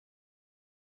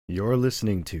You're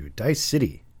listening to Dice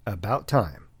City, About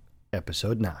Time,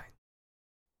 Episode 9.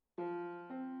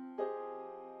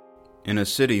 In a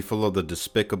city full of the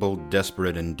despicable,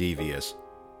 desperate, and devious,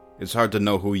 it's hard to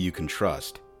know who you can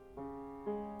trust.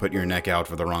 Put your neck out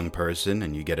for the wrong person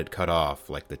and you get it cut off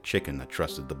like the chicken that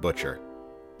trusted the butcher.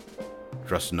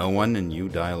 Trust no one and you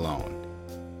die alone,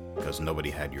 because nobody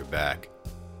had your back.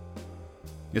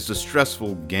 It's a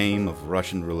stressful game of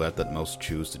Russian roulette that most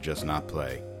choose to just not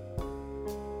play.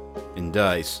 In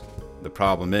dice, the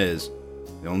problem is,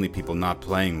 the only people not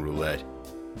playing roulette,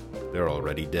 they're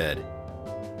already dead.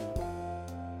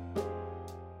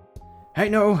 I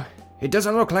know, it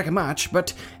doesn't look like much,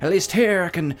 but at least here I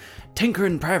can tinker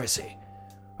in privacy.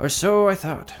 Or so I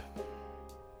thought.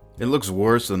 It looks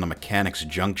worse than a mechanic's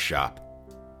junk shop.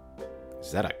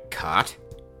 Is that a cot?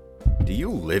 Do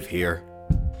you live here?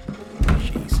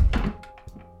 Jeez.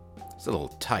 It's a little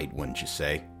tight, wouldn't you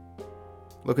say?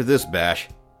 Look at this, Bash.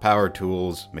 Power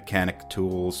tools, mechanic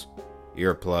tools,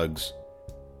 earplugs.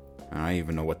 I don't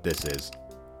even know what this is.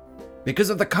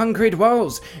 Because of the concrete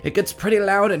walls, it gets pretty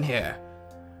loud in here.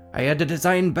 I had to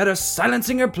design better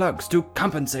silencing earplugs to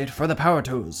compensate for the power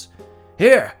tools.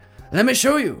 Here, let me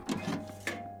show you.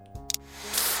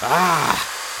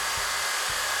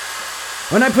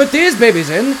 When I put these babies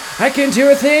in, I can't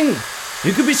hear a thing.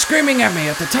 You could be screaming at me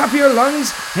at the top of your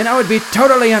lungs, and I would be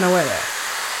totally unaware.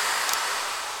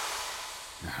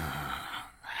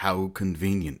 How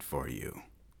convenient for you.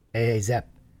 Hey, Zep,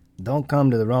 don't come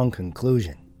to the wrong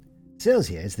conclusion. Sills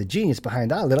here is the genius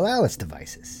behind our little Alice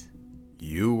devices.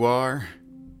 You are?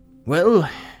 Well,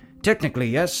 technically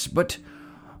yes, but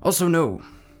also no.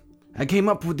 I came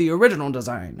up with the original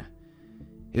design.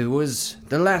 It was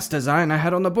the last design I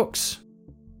had on the books.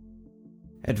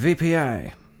 At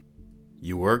VPI.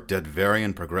 You worked at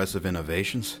Varian Progressive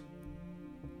Innovations?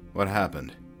 What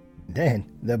happened? Then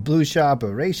the Blue Shaw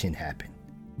operation happened,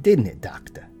 didn't it,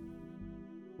 Doctor?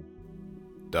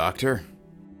 Doctor?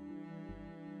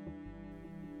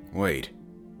 Wait.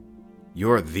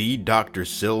 You're the Dr.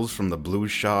 Sills from the Blue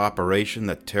Shaw operation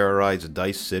that terrorized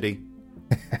Dice City?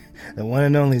 The one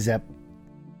and only Zep.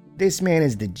 This man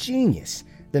is the genius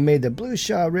that made the Blue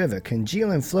Shaw River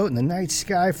congeal and float in the night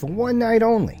sky for one night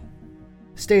only.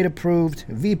 State approved,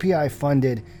 VPI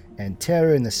funded, and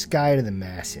terror in the sky to the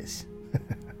masses.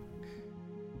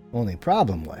 Only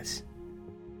problem was,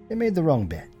 they made the wrong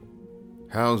bet.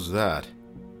 How's that?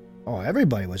 Oh,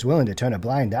 everybody was willing to turn a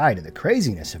blind eye to the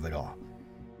craziness of it all,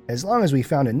 as long as we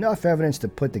found enough evidence to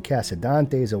put the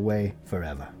Casadantes away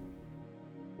forever.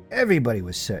 Everybody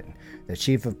was certain, the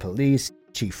chief of police,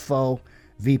 Chief Foe,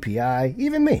 VPI,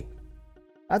 even me.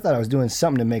 I thought I was doing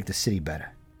something to make the city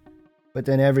better. But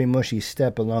then every mushy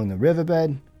step along the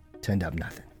riverbed turned up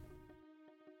nothing.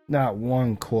 Not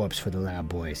one corpse for the lab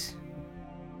boys.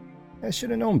 I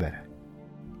should have known better.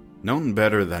 Known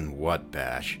better than what,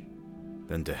 Bash?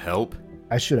 Than to help?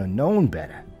 I should have known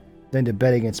better than to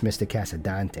bet against Mr.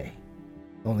 Casadante.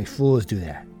 Only fools do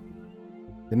that.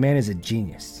 The man is a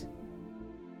genius.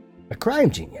 A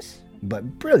crime genius, but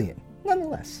brilliant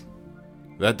nonetheless.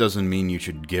 That doesn't mean you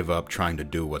should give up trying to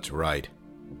do what's right.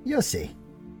 You'll see.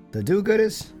 The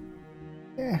do-gooders,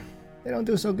 they don't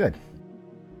do so good.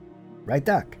 Right,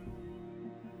 Doc?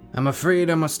 I'm afraid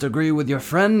I must agree with your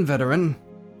friend, veteran.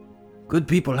 Good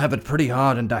people have it pretty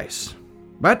hard in dice.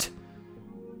 But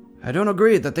I don't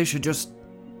agree that they should just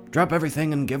drop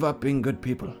everything and give up being good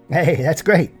people. Hey, that's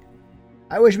great.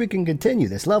 I wish we can continue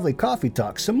this lovely coffee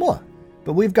talk some more,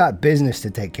 but we've got business to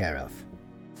take care of.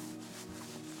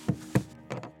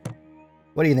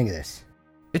 What do you think of this?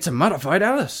 It's a modified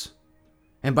Alice.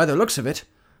 And by the looks of it,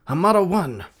 a Model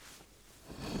 1.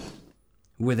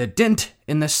 With a dent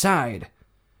in the side.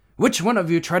 Which one of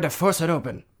you tried to force it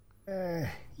open?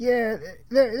 Yeah,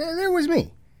 there was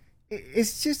me.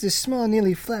 It's just a small,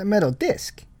 nearly flat metal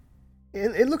disc.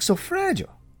 It looks so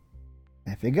fragile.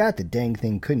 I forgot the dang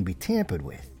thing couldn't be tampered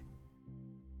with.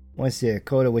 Once they're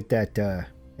coated with that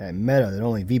metal that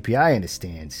only VPI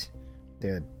understands,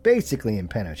 they're basically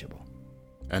impenetrable.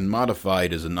 And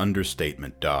modified is an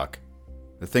understatement, Doc.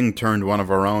 The thing turned one of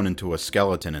our own into a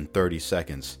skeleton in 30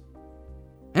 seconds.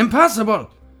 Impossible!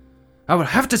 I will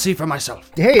have to see for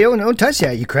myself. Hey, don't touch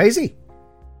that, you crazy?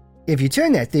 If you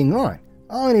turn that thing on,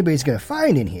 all anybody's gonna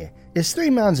find in here is 3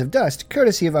 mounds of dust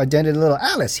courtesy of our dented little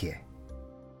Alice here.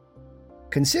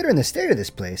 Considering the state of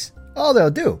this place, all they'll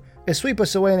do is sweep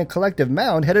us away in a collective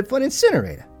mound headed for an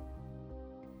incinerator.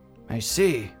 I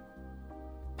see.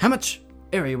 How much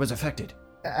area was affected?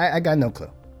 I got no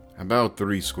clue. About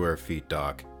 3 square feet,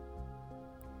 Doc.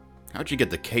 How'd you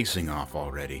get the casing off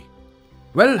already?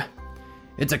 Well,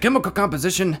 it's a chemical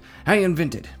composition I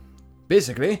invented.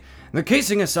 Basically, the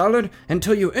casing is solid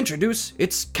until you introduce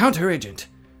its counteragent.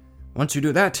 Once you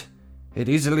do that, it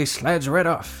easily slides right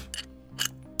off.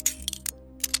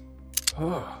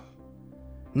 Oh.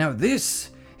 Now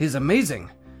this is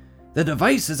amazing. The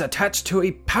device is attached to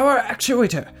a power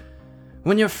actuator.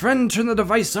 When your friend turned the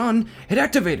device on, it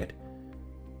activated.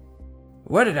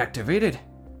 What it activated?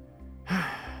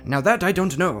 Now that I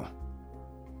don't know.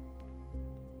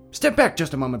 Step back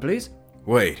just a moment, please.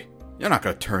 Wait, you're not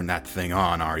gonna turn that thing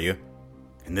on, are you?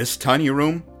 In this tiny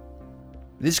room?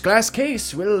 This glass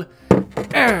case will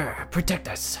protect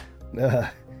us.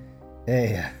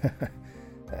 Hey,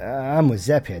 I'm with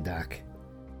Zep here, Doc.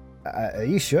 Are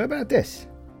you sure about this?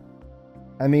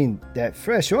 I mean, that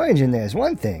fresh orange in there is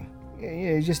one thing.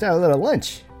 You just had a little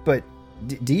lunch. But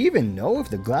do you even know if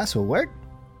the glass will work?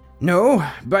 No,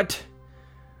 but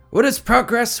what is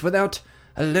progress without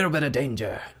a little bit of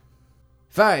danger?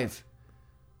 5,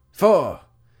 4,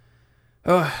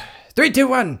 3, 2,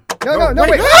 1. No,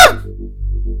 wait!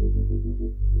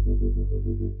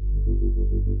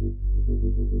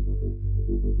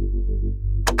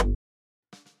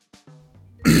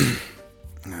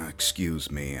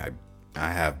 Excuse me,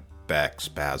 I have back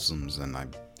spasms and I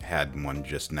had one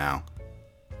just now.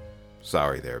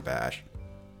 Sorry there, Bash.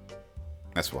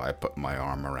 That's why I put my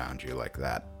arm around you like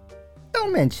that.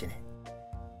 Don't mention it.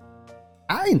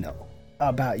 I know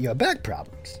about your back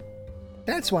problems.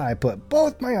 That's why I put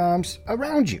both my arms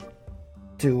around you.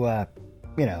 To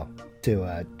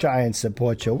try and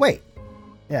support your weight.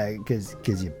 Yeah, cause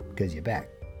you're back.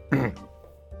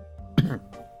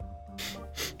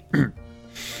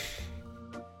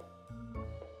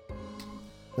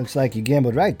 Looks like you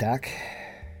gambled right, Doc.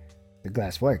 The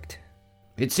glass worked.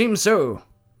 It seems so.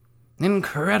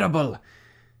 Incredible.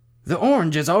 The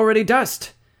orange is already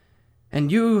dust. And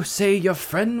you say your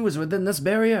friend was within this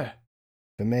barrier?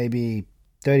 For maybe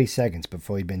 30 seconds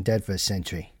before he'd been dead for a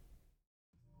century.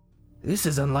 This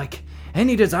is unlike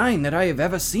any design that I have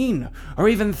ever seen or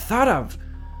even thought of.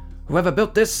 Whoever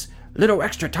built this little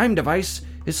extra time device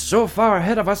is so far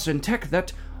ahead of us in tech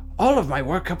that all of my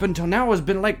work up until now has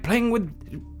been like playing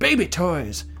with baby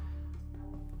toys.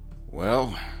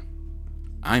 Well,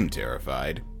 I'm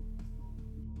terrified.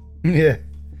 Yeah,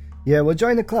 we'll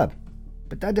join the club.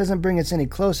 But that doesn't bring us any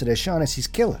closer to Shaughnessy's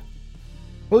killer.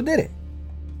 Who did it?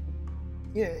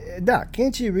 Yeah, Doc,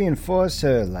 can't you reinforce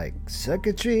her,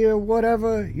 circuitry or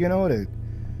whatever,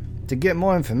 to get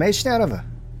more information out of her?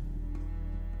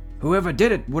 Whoever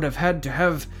did it would have had to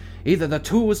have either the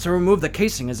tools to remove the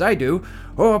casing as I do,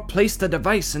 or place the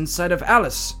device inside of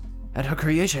Alice at her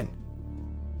creation.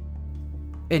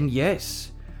 And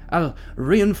yes, I'll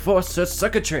reinforce her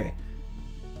circuitry,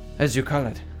 as you call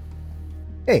it.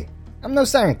 Hey, I'm no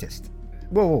scientist.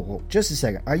 Whoa, just a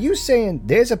second. Are you saying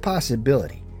there's a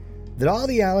possibility that all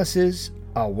the Alices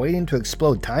are waiting to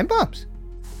explode time bombs?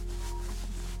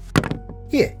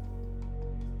 Here.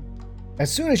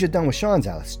 As soon as you're done with Sean's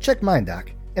Alice, check mine,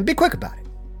 Doc, and be quick about it.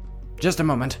 Just a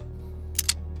moment.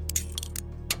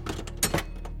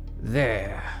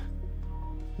 There.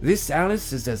 This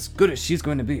Alice is as good as she's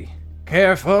going to be.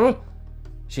 Careful!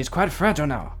 She's quite fragile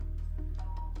now.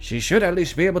 She should at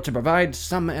least be able to provide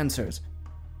some answers.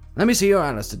 Let me see your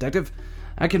Alice, Detective.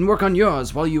 I can work on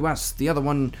yours while you ask the other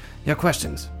one your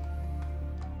questions.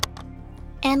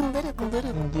 Analytical.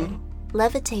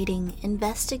 Levitating.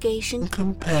 Investigation.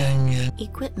 Companion.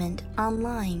 Equipment.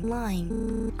 Online.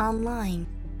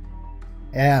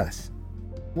 Hey, Alice,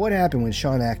 what happened when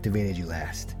Sean activated you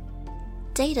last?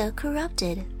 Data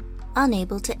corrupted.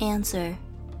 Unable to answer.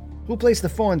 Who placed the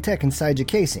foreign tech inside your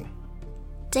casing?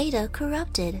 Data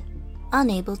corrupted.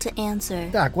 Unable to answer.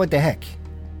 Doc, what the heck?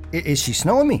 Is she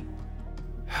snowing me?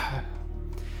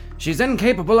 She's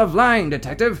incapable of lying,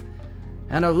 Detective,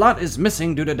 and a lot is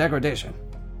missing due to degradation.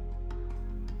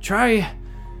 Try,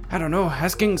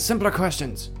 asking simpler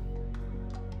questions.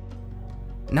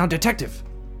 Now, Detective,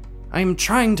 I am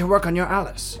trying to work on your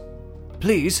Alice.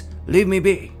 Please, leave me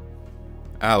be.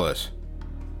 Alice,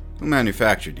 who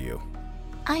manufactured you?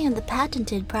 I am the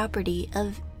patented property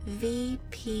of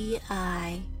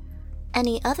VPI.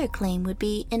 Any other claim would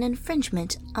be an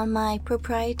infringement on my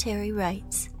proprietary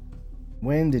rights.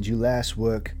 When did you last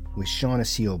work with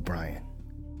Shaughnessy O'Brien?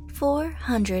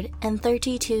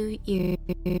 432 years.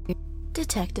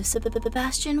 Detective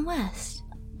Sebastian West.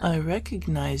 I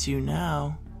recognize you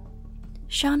now.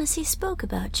 Shaughnessy spoke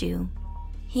about you.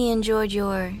 He enjoyed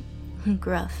your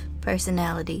gruff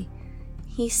personality.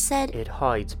 He said it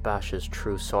hides Bash's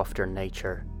true softer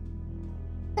nature.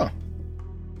 Huh.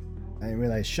 I didn't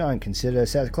realize Sean considered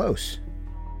us that close.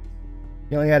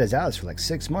 He only had his Alice for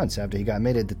 6 months after he got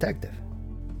made a detective.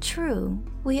 True,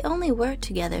 we only worked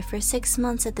together for 6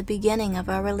 months at the beginning of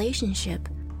our relationship.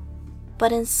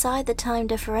 But inside the time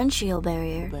differential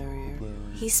barrier,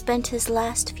 he spent his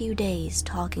last few days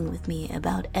talking with me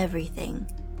about everything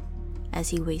as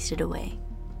he wasted away.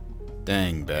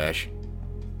 Dang, Bash.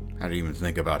 I didn't even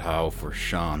think about how, for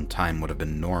Sean, time would have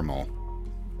been normal.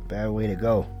 Bad way to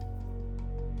go.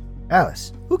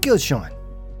 Alice, who killed Sean?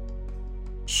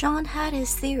 Sean had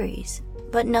his theories,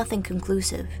 but nothing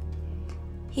conclusive.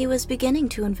 He was beginning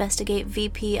to investigate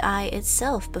VPI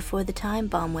itself before the time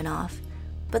bomb went off,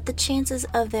 but the chances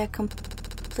of their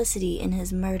complicity in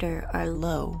his murder are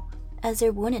low, as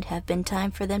there wouldn't have been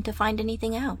time for them to find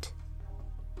anything out.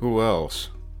 Who else?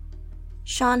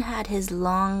 Sean had his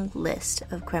long list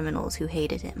of criminals who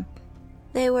hated him.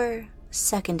 They were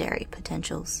secondary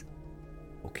potentials.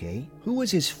 Okay, who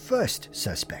was his first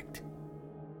suspect?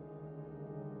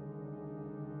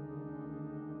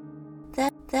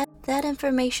 That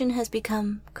information has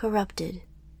become corrupted.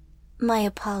 My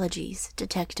apologies,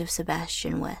 Detective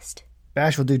Sebastian West.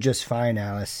 Bash will do just fine,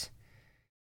 Alice.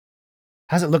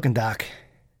 How's it looking, Doc?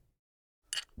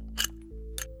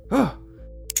 Oh.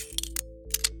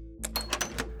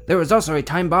 There was also a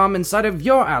time bomb inside of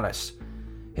your Alice.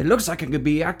 It looks like it could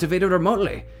be activated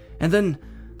remotely, and then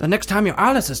the next time your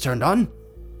Alice is turned on,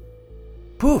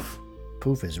 poof.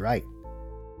 Poof is right.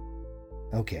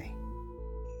 Okay.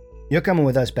 You're coming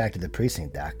with us back to the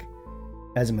precinct, Doc,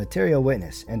 as a material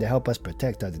witness and to help us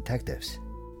protect our detectives.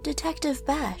 Detective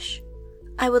Bash,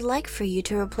 I would like for you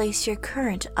to replace your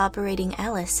current operating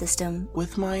Alice system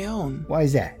With my own. Why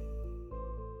is that?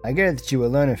 I get it that you were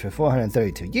learning for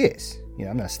 432 years.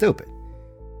 I'm not stupid.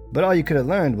 But all you could have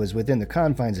learned was within the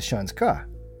confines of Sean's car.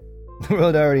 The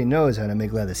world already knows how to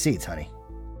make leather seats, honey.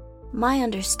 My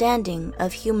understanding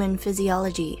of human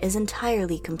physiology is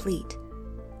entirely complete.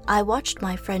 I watched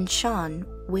my friend Sean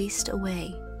waste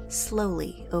away,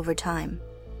 slowly over time.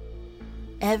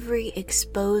 Every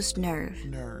exposed nerve,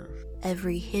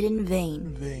 every hidden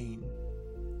vein,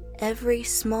 every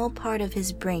small part of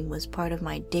his brain was part of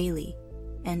my daily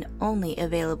and only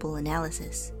available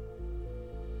analysis.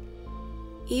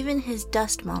 Even his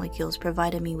dust molecules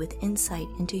provided me with insight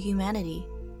into humanity.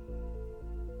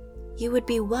 You would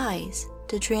be wise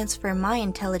to transfer my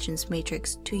intelligence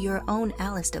matrix to your own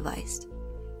Alice device.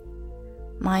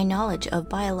 My knowledge of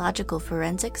biological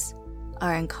forensics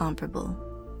are incomparable.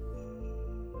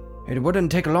 It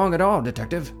wouldn't take long at all,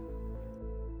 Detective.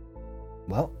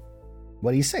 Well,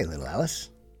 what do you say, little Alice?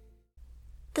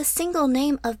 The single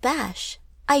name of Bash.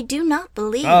 I do not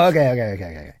believe... Oh,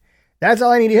 okay. That's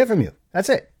all I need to hear from you. That's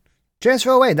it. Transfer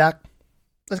away, Doc.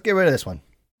 Let's get rid of this one.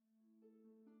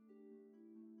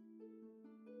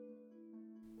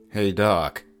 Hey,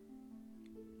 Doc.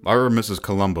 Why were Mrs.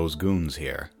 Columbo's goons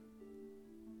here?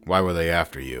 Why were they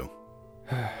after you?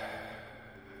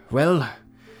 Well,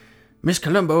 Miss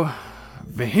Columbo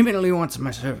vehemently wants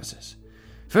my services.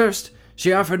 First,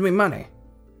 she offered me money,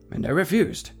 and I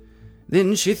refused.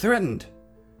 Then she threatened.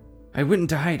 I went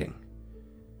into hiding.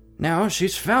 Now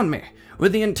she's found me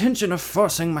with the intention of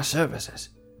forcing my services.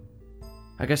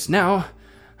 I guess now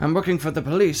I'm working for the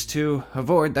police to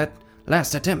avoid that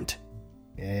last attempt.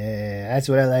 Yeah, that's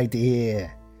what I like to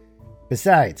hear.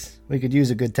 Besides, we could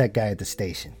use a good tech guy at the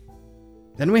station.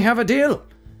 Then we have a deal.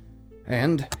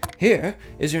 And here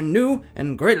is your new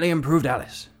and greatly improved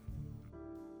Alice.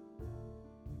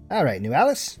 All right, new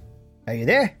Alice. Are you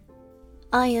there?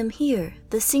 I am here,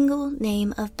 the single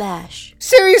name of Bash.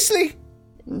 Seriously?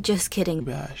 Just kidding.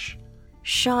 Bash.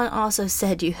 Sean also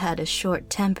said you had a short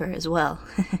temper as well.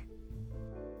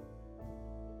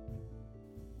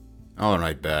 All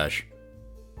right, Bash.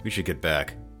 We should get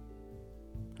back.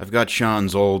 I've got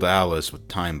Sean's old Alice with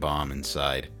time bomb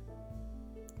inside.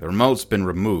 The remote's been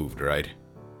removed, right?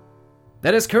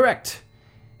 That is correct.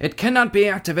 It cannot be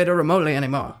activated remotely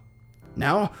anymore.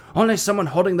 Now, only someone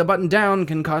holding the button down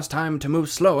can cause time to move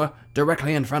slower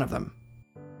directly in front of them.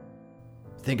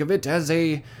 Think of it as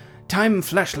a time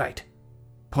flashlight.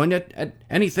 Point it at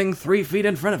anything 3 feet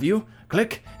in front of you,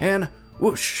 click, and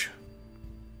whoosh.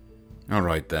 All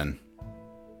right, then.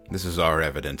 This is our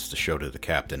evidence to show to the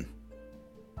captain.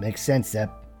 Makes sense,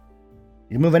 Zep.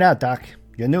 You're moving out, Doc.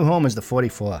 Your new home is the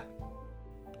 44.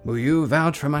 Will you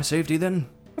vouch for my safety, then?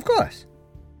 Of course.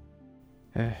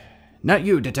 Not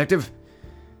you, Detective.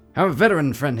 Our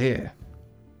veteran friend here.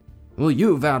 Will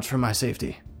you vouch for my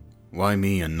safety? Why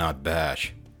me and not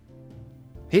Bash?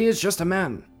 He is just a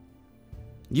man.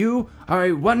 You are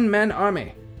a one-man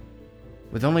army,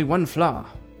 with only one flaw: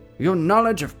 your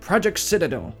knowledge of Project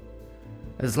Citadel.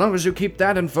 As long as you keep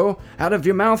that info out of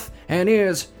your mouth and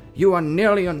ears, you are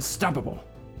nearly unstoppable.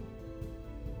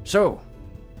 So,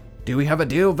 Do we have a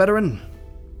deal, veteran?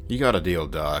 You got a deal,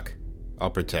 Doc.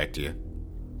 I'll protect you.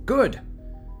 Good.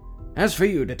 As for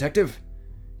you, Detective,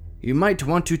 you might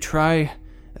want to try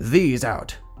these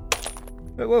out.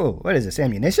 Whoa, what is this,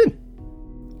 ammunition?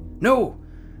 No,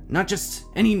 not just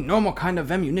any normal kind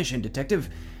of ammunition, Detective.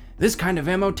 This kind of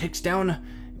ammo takes down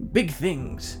big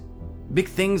things. Big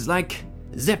things like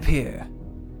Zip here.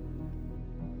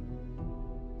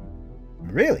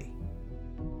 Really?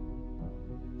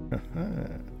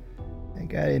 I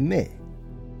gotta admit,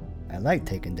 I like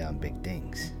taking down big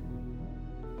things.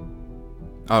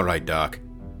 Alright, Doc.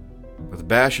 With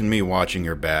Bash and me watching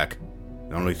your back,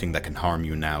 the only thing that can harm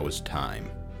you now is time.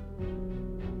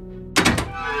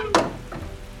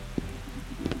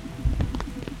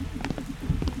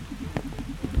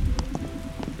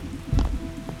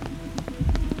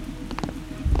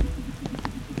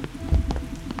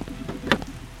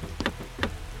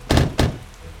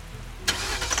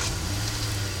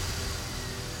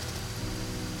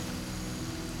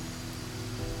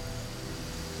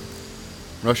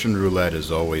 Russian roulette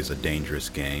is always a dangerous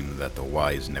game that the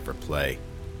wise never play.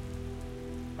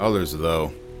 Others,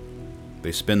 though,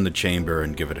 they spin the chamber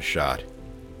and give it a shot.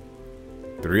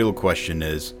 The real question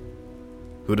is,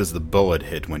 who does the bullet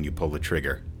hit when you pull the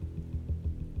trigger?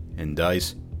 In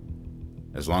dice,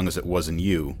 as long as it wasn't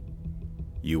you,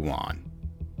 you won.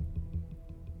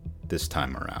 This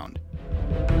time around.